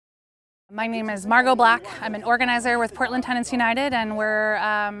My name is Margot Black. I'm an organizer with Portland Tenants United, and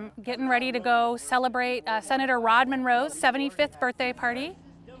we're getting ready to go celebrate Senator Rod Monroe's 75th birthday party.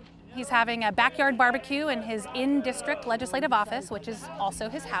 He's having a backyard barbecue in his in-district legislative office, which is also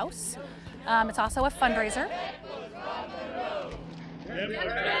his house. It's also a fundraiser.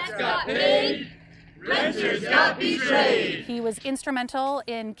 Democrats got paid, renters got betrayed. He was instrumental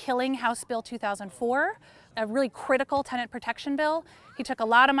in killing House Bill 2004, a really critical tenant protection bill. He took a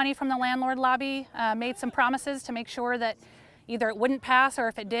lot of money from the landlord lobby, made some promises to make sure that either it wouldn't pass, or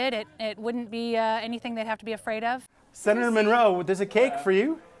if it did, it wouldn't be anything they'd have to be afraid of. Senator Monroe, there's a cake for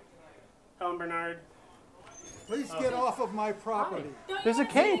you. Helen Bernard. Please get off of my property. There's a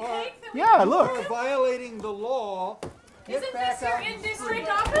cake. Yeah, look. You are violating the law. Isn't this your in-district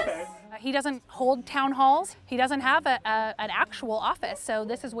office? He doesn't hold town halls. He doesn't have an actual office, so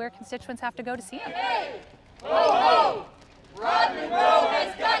this is where constituents have to go to see him. Hey! Ho, ho! Rod Monroe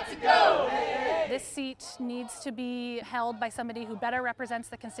has got to go! This seat needs to be held by somebody who better represents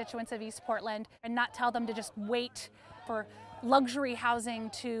the constituents of East Portland and not tell them to just wait for luxury housing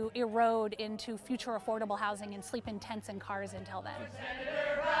to erode into future affordable housing and sleep in tents and cars until then.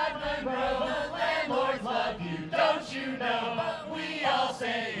 Senator Rod Monroe, the landlords love you, don't you know? We all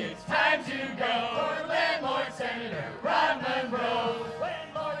say it's time to go. For Landlord Senator Rod Monroe,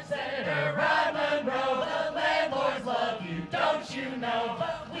 Landlord Senator Rod Monroe, the landlords love you, don't you know?